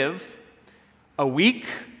to live a weak,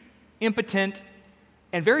 impotent,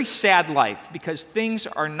 and very sad life because things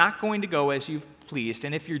are not going to go as you've pleased.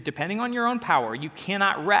 And if you're depending on your own power, you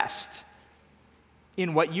cannot rest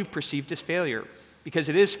in what you've perceived as failure because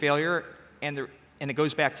it is failure and it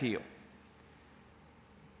goes back to you.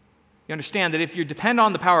 You understand that if you depend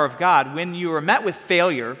on the power of God, when you are met with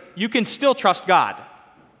failure, you can still trust God.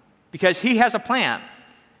 Because he has a plan.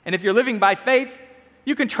 And if you're living by faith,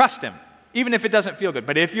 you can trust him, even if it doesn't feel good.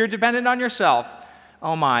 But if you're dependent on yourself,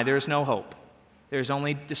 oh my, there's no hope. There's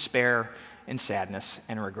only despair and sadness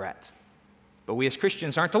and regret. But we as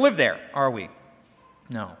Christians aren't to live there, are we?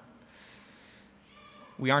 No.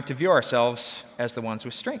 We aren't to view ourselves as the ones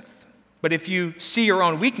with strength. But if you see your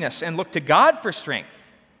own weakness and look to God for strength,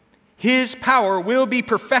 his power will be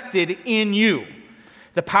perfected in you.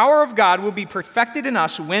 The power of God will be perfected in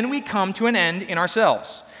us when we come to an end in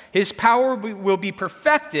ourselves. His power will be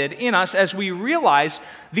perfected in us as we realize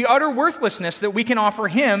the utter worthlessness that we can offer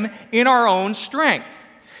him in our own strength.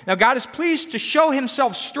 Now, God is pleased to show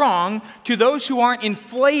himself strong to those who aren't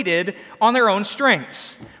inflated on their own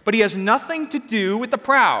strengths. But he has nothing to do with the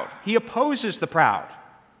proud. He opposes the proud.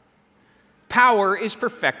 Power is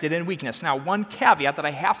perfected in weakness. Now, one caveat that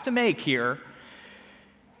I have to make here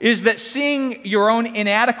is that seeing your own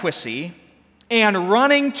inadequacy and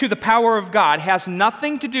running to the power of God has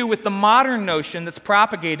nothing to do with the modern notion that's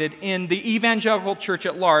propagated in the evangelical church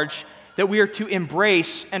at large that we are to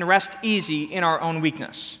embrace and rest easy in our own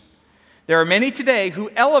weakness. There are many today who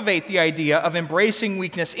elevate the idea of embracing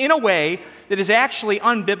weakness in a way that is actually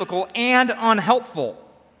unbiblical and unhelpful.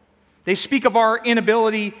 They speak of our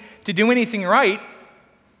inability to do anything right,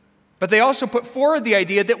 but they also put forward the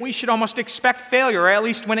idea that we should almost expect failure, or at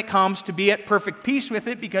least when it comes to be at perfect peace with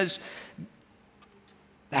it, because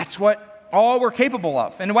that's what all we're capable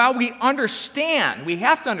of. And while we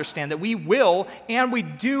have to understand that we will and we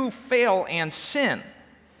do fail and sin.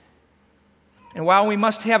 And while we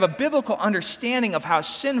must have a biblical understanding of how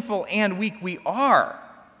sinful and weak we are,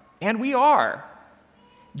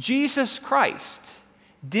 Jesus Christ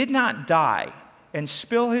did not die and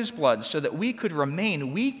spill his blood so that we could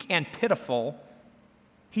remain weak and pitiful.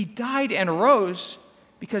 He died and rose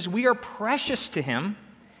because we are precious to him,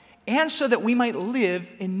 and so that we might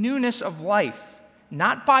live in newness of life,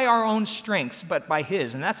 not by our own strengths, but by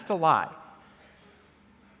his. And that's the lie.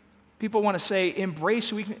 People want to say,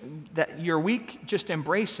 embrace that you're weak, just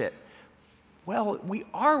embrace it. Well, we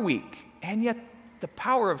are weak, and yet the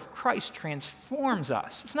power of Christ transforms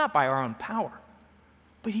us. It's not by our own power,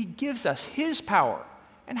 but he gives us his power.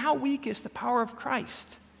 And how weak is the power of Christ?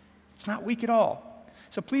 It's not weak at all.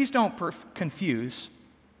 So please don't confuse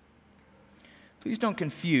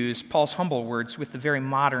Paul's humble words with the very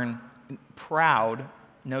modern, proud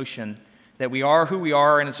notion that we are who we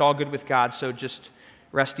are and it's all good with God, so just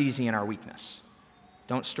rest easy in our weakness.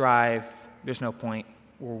 Don't strive. There's no point.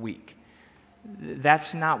 We're weak.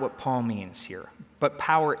 That's not what Paul means here. But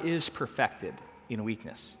power is perfected in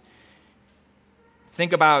weakness.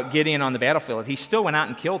 Think about Gideon on the battlefield. He still went out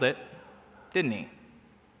and killed it, didn't he?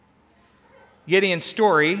 Gideon's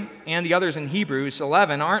story and the others in Hebrews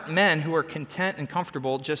 11 aren't men who are content and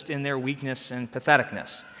comfortable just in their weakness and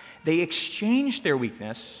patheticness. They exchange their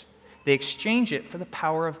weakness, they exchange it for the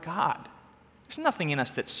power of God. There's nothing in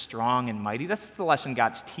us that's strong and mighty. That's the lesson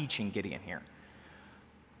God's teaching Gideon here.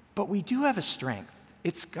 But we do have a strength.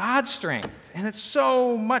 It's God's strength, and it's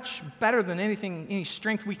so much better than any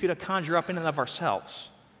strength we could conjure up in and of ourselves.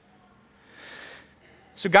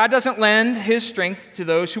 So God doesn't lend his strength to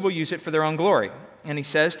those who will use it for their own glory. And he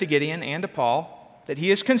says to Gideon and to Paul that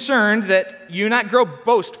he is concerned that you not grow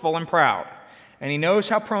boastful and proud. And he knows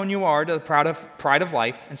how prone you are to the pride of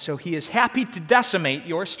life, and so he is happy to decimate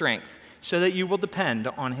your strength so that you will depend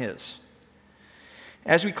on his.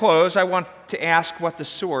 As we close, I want to ask what the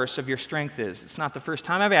source of your strength is. It's not the first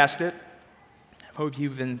time I've asked it. I hope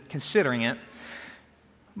you've been considering it.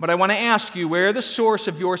 But I want to ask you where the source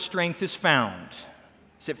of your strength is found.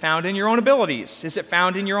 Is it found in your own abilities? Is it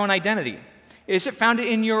found in your own identity? Is it found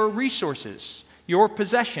in your resources, your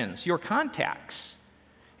possessions, your contacts?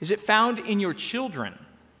 Is it found in your children?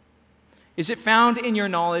 Is it found in your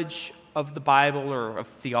knowledge of the Bible or of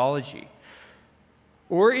theology?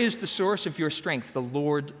 Or is the source of your strength the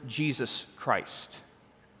Lord Jesus Christ?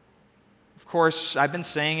 Of course, I've been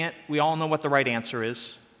saying it. We all know what the right answer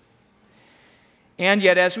is. And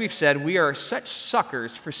yet, as we've said, we are such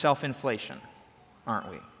suckers for self-inflation, aren't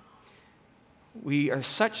we? We are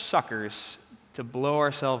such suckers to blow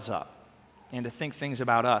ourselves up and to think things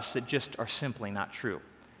about us that just are simply not true.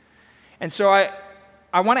 And so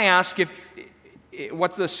I want to ask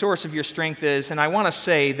what the source of your strength is, and I want to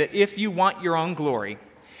say that if you want your own glory,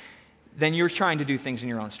 then you're trying to do things in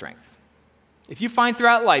your own strength. If you find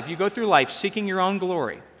throughout life, you go through life seeking your own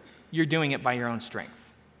glory, you're doing it by your own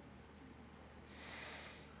strength.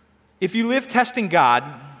 If you live testing God,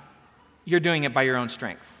 you're doing it by your own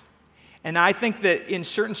strength. And I think that in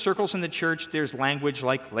certain circles in the church, there's language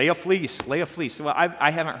like, lay a fleece, lay a fleece. Well,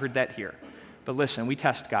 I haven't heard that here. But listen, we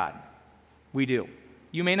test God. We do.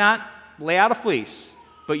 You may not lay out a fleece,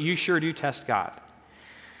 but you sure do test God.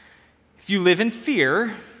 If you live in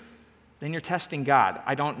fear, then you're testing God.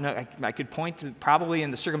 I don't know. I could point to probably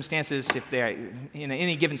in the circumstances, if they're in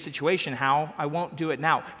any given situation, how I won't do it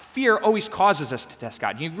now. Fear always causes us to test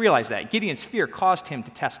God. You realize that. Gideon's fear caused him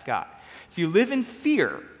to test God. If you live in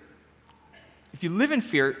fear,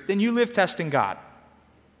 then you live testing God.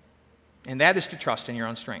 And that is to trust in your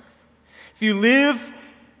own strength. If you live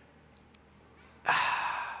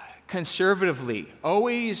conservatively,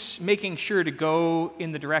 always making sure to go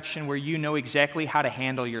in the direction where you know exactly how to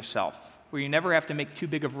handle yourself, where you never have to make too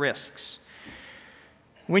big of risks.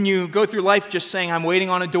 When you go through life just saying, I'm waiting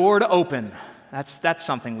on a door to open, that's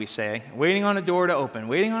something we say. Waiting on a door to open,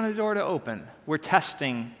 waiting on a door to open. We're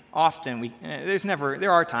testing often.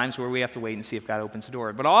 There are times where we have to wait and see if God opens the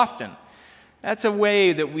door, but often that's a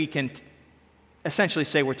way that we can essentially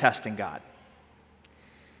say we're testing God.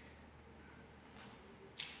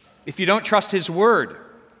 If you don't trust his word,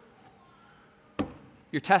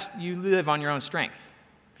 you live on your own strength.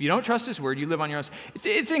 If you don't trust his word, you live on your own strength.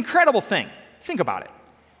 It's an incredible thing. Think about it.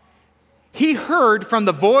 He heard from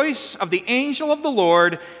the voice of the angel of the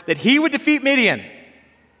Lord that he would defeat Midian,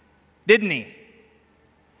 didn't he?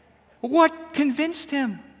 What convinced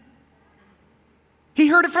him? He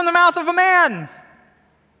heard it from the mouth of a man.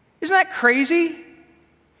 Isn't that crazy?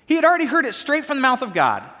 He had already heard it straight from the mouth of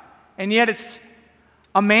God, and yet it's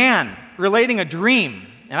a man relating a dream,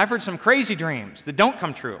 and I've heard some crazy dreams that don't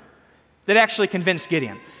come true, that actually convinced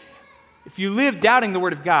Gideon. If you live doubting the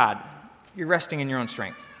Word of God, you're resting in your own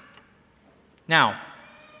strength. Now,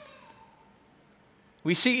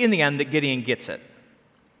 we see in the end that Gideon gets it.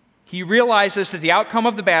 He realizes that the outcome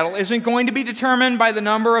of the battle isn't going to be determined by the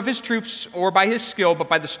number of his troops or by his skill, but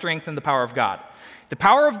by the strength and the power of God. The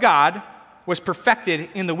power of God was perfected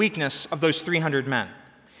in the weakness of those 300 men.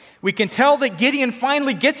 We can tell that Gideon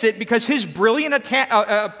finally gets it because his brilliant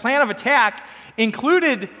plan of attack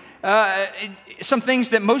included some things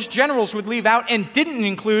that most generals would leave out and didn't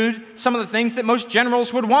include some of the things that most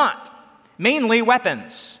generals would want, mainly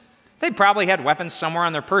weapons. They probably had weapons somewhere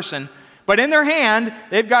on their person, but in their hand,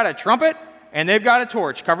 they've got a trumpet and they've got a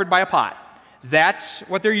torch covered by a pot. That's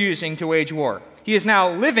what they're using to wage war. He is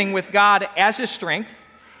now living with God as his strength,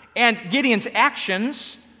 and Gideon's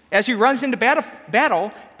actions as he runs into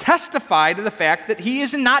battle testify to the fact that he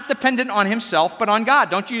is not dependent on himself but on God.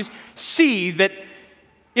 Don't you see that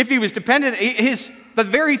if he was dependent, the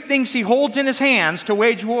very things he holds in his hands to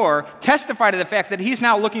wage war testify to the fact that he's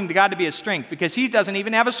now looking to God to be his strength because he doesn't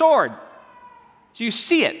even have a sword. So you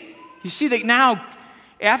see it. You see that now,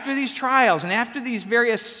 after these trials and after these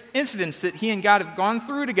various incidents that he and God have gone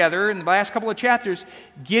through together in the last couple of chapters,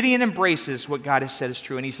 Gideon embraces what God has said is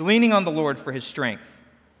true, and he's leaning on the Lord for his strength.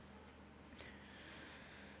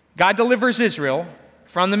 God delivers Israel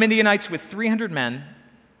from the Midianites with 300 men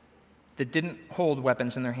that didn't hold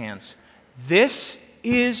weapons in their hands. This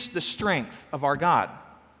is the strength of our God,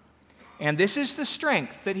 and this is the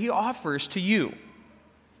strength that he offers to you.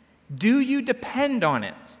 Do you depend on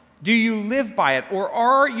it? Do you live by it, or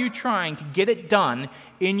are you trying to get it done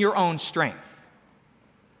in your own strength?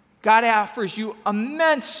 God offers you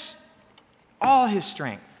all his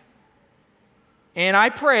strength. And I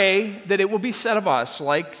pray that it will be said of us,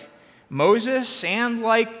 like Moses and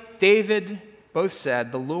like David both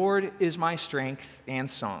said, the Lord is my strength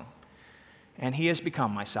and song, and he has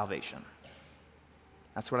become my salvation.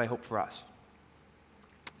 That's what I hope for us.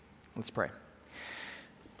 Let's pray.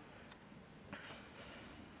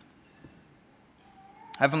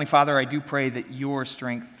 Heavenly Father, I do pray that your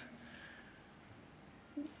strength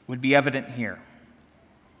would be evident here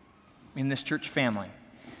in this church family.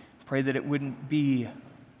 Pray that it wouldn't be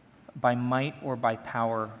by might or by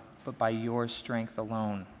power, but by your strength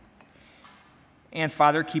alone. And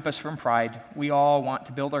Father, keep us from pride. We all want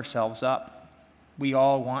to build ourselves up. We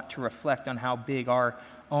all want to reflect on how big our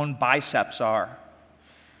own biceps are.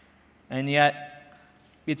 And yet,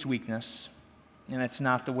 it's weakness, and it's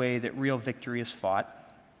not the way that real victory is fought.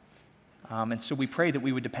 And so we pray that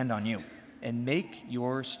we would depend on you and make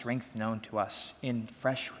your strength known to us in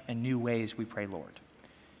fresh and new ways, we pray, Lord.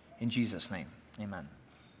 In Jesus' name, amen.